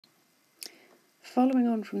Following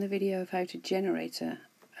on from the video of how to generate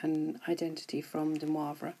an identity from the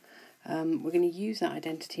Moivre, we're going to use that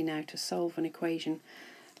identity now to solve an equation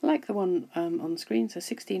like the one on the screen. So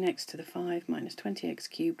 16x to the 5 minus 20x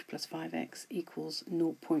cubed plus 5x equals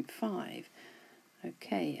 0.5.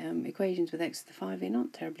 Okay, equations with x to the 5 are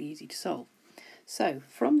not terribly easy to solve. So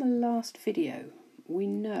from the last video, we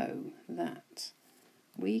know that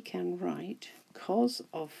we can write cos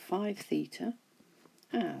of 5 theta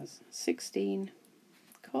as 16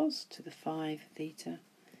 cos to the 5 theta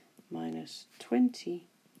minus 20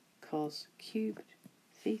 cos cubed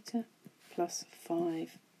theta plus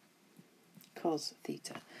 5 cos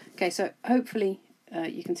theta. Okay, so hopefully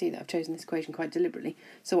you can see that I've chosen this equation quite deliberately.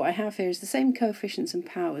 So what I have here is the same coefficients and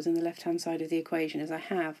powers in the left-hand side of the equation as I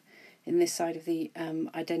have in this side of the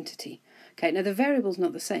identity. Okay, now the variable's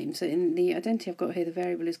not the same. So in the identity I've got here, the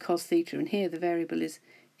variable is cos theta, and here the variable is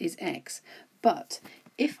x. But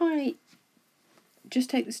if I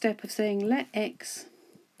just take the step of saying let x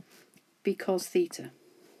be cos theta.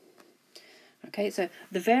 Okay, so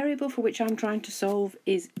the variable for which I'm trying to solve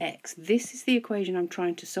is x. This is the equation I'm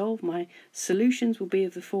trying to solve. My solutions will be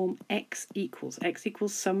of the form x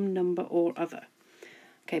equals some number or other.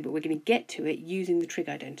 Okay, but we're going to get to it using the trig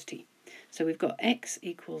identity. So we've got x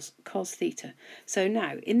equals cos theta. So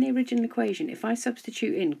now, in the original equation, if I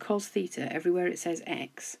substitute in cos theta everywhere it says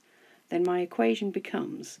x, then my equation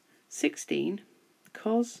becomes 16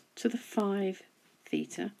 cos to the 5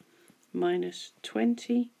 theta minus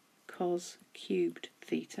 20 cos cubed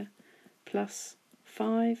theta plus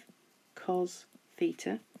 5 cos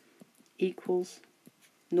theta equals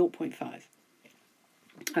 0.5.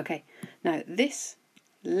 Okay, now this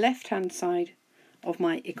left-hand side of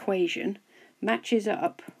my equation matches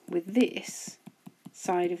up with this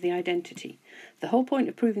side of the identity. The whole point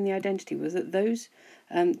of proving the identity was that those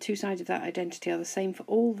two sides of that identity are the same for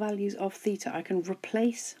all values of theta. I can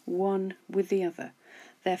replace one with the other.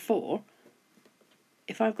 Therefore,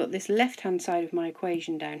 if I've got this left-hand side of my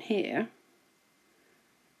equation down here,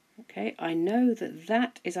 okay, I know that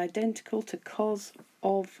that is identical to cos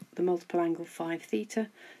of the multiple angle 5 theta,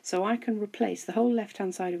 so I can replace the whole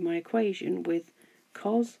left-hand side of my equation with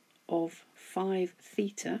cos of 5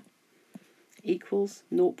 theta equals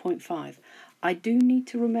 0.5. I do need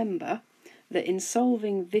to remember that in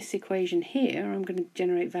solving this equation here, I'm going to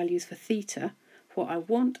generate values for theta. What I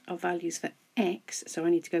want are values for x, so I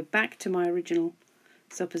need to go back to my original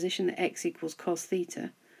supposition that x equals cos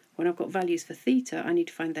theta. When I've got values for theta, I need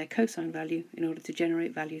to find their cosine value in order to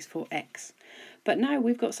generate values for x. But now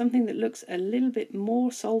we've got something that looks a little bit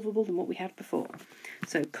more solvable than what we had before.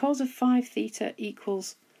 So cos of 5 theta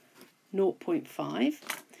equals 0.5.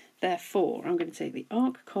 Therefore, I'm going to take the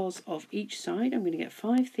arc cos of each side. I'm going to get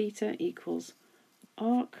 5 theta equals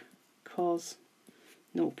arc cos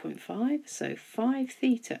 0.5. So 5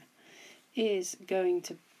 theta is going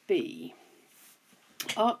to be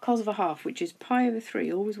arc cos of a half, which is pi over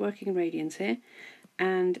 3, always working in radians here,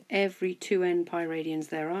 and every 2n pi radians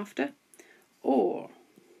thereafter. Or,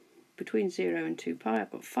 between 0 and 2 pi,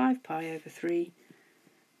 I've got 5 pi over 3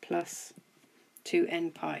 plus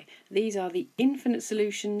 2n pi. These are the infinite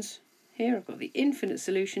solutions. Here I've got the infinite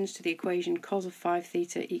solutions to the equation cos of 5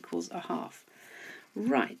 theta equals a half.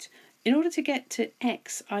 Right, in order to get to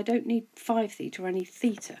x, I don't need 5 theta, I need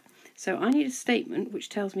theta. So I need a statement which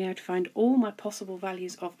tells me how to find all my possible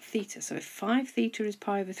values of theta. So if 5 theta is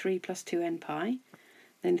pi over 3 plus 2n pi,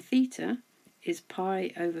 then theta is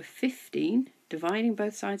pi over 15, dividing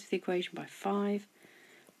both sides of the equation by 5,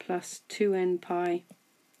 plus 2n pi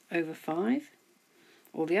over 5.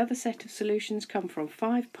 All the other set of solutions come from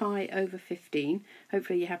 5 pi over 15.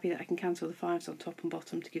 Hopefully you're happy that I can cancel the 5's on top and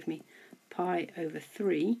bottom to give me pi over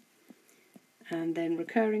 3. And then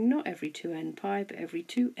recurring not every 2n pi, but every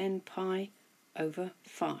 2n pi over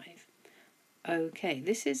 5. Okay,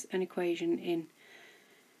 this is an equation in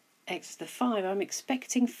x to the 5. I'm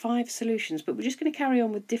expecting 5 solutions, but we're just going to carry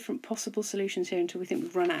on with different possible solutions here until we think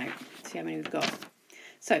we've run out. See how many we've got.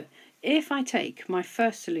 So, if I take my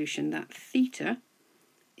first solution, that theta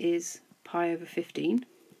is pi over 15,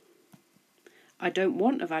 I don't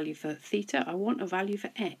want a value for theta, I want a value for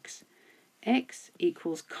x. X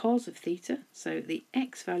equals cos of theta, so the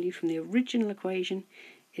x value from the original equation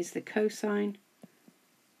is the cosine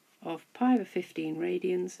of pi over 15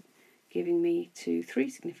 radians, giving me to 3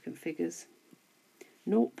 significant figures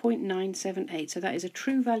 0.978. So that is a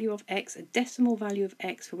true value of x, a decimal value of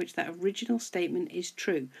x for which that original statement is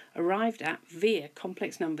true, arrived at via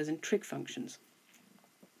complex numbers and trig functions.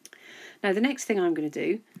 Now the next thing I'm going to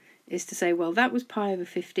do is to say, well, that was pi over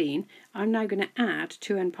 15. I'm now going to add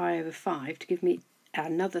 2n pi over 5 to give me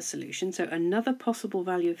another solution. So another possible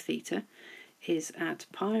value of theta is at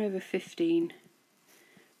pi over 15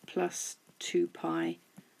 plus 2 pi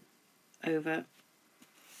over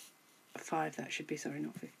 5. That should be, sorry,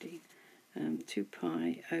 not 15. 2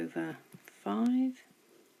 pi over 5.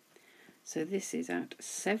 So this is at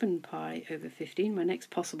 7 pi over 15, my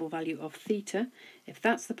next possible value of theta. If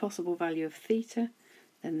that's the possible value of theta,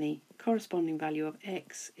 then the corresponding value of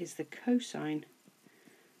x is the cosine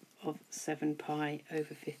of 7 pi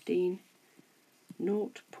over 15,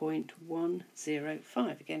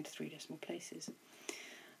 0.105, again to 3 decimal places.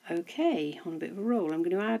 Okay, on a bit of a roll, I'm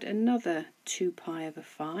going to add another 2 pi over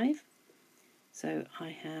 5. So I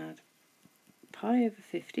had pi over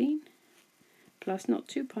 15 plus not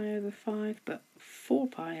 2 pi over 5 but 4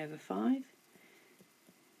 pi over 5,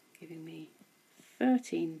 giving me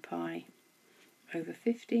 13 pi over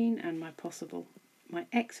 15, and my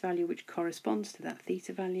x value, which corresponds to that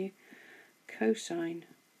theta value, cosine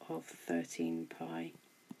of 13 pi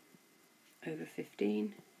over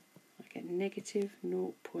 15. I get negative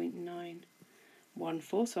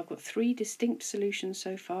 0.914. So I've got 3 distinct solutions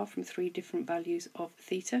so far from 3 different values of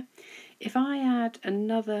theta. If I add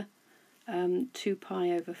another 2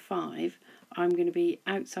 pi over 5, I'm going to be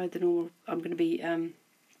outside the normal, I'm going to be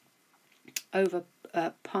over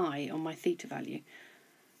pi on my theta value.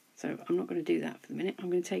 So I'm not going to do that for the minute. I'm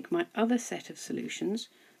going to take my other set of solutions.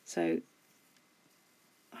 So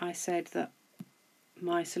I said that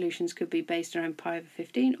my solutions could be based around pi over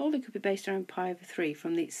 15, or they could be based around pi over 3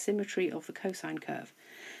 from the symmetry of the cosine curve.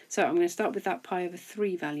 So I'm going to start with that pi over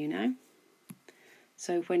 3 value now.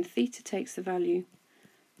 So when theta takes the value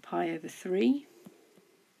pi over 3,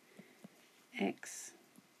 x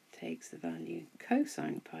takes the value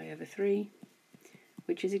cosine pi over 3,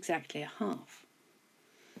 which is exactly a half.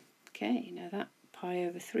 Okay, now that pi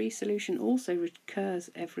over 3 solution also recurs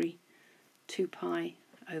every 2 pi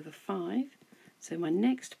over 5. So my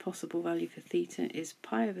next possible value for theta is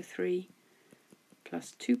pi over 3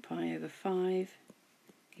 plus 2 pi over 5,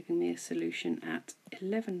 giving me a solution at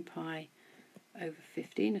 11 pi over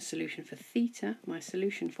 15, a solution for theta. My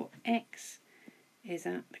solution for x is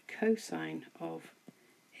at the cosine of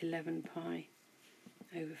 11 pi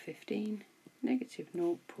over 15, negative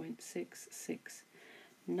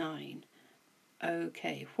 0.669.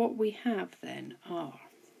 Okay, what we have then are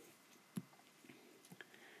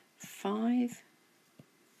 5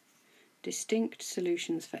 distinct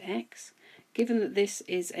solutions for x. Given that this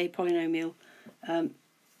is a polynomial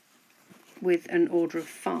with an order of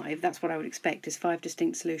 5, that's what I would expect, is 5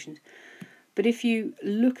 distinct solutions. But if you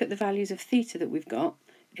look at the values of theta that we've got,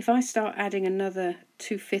 if I start adding another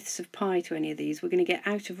 2/5 of pi to any of these, we're going to get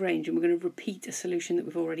out of range and we're going to repeat a solution that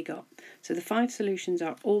we've already got. So the 5 solutions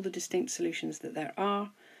are all the distinct solutions that there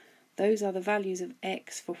are. Those are the values of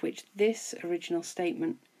x for which this original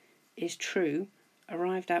statement is true,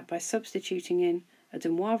 arrived at by substituting in a de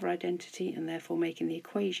Moivre identity and therefore making the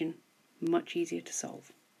equation much easier to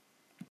solve.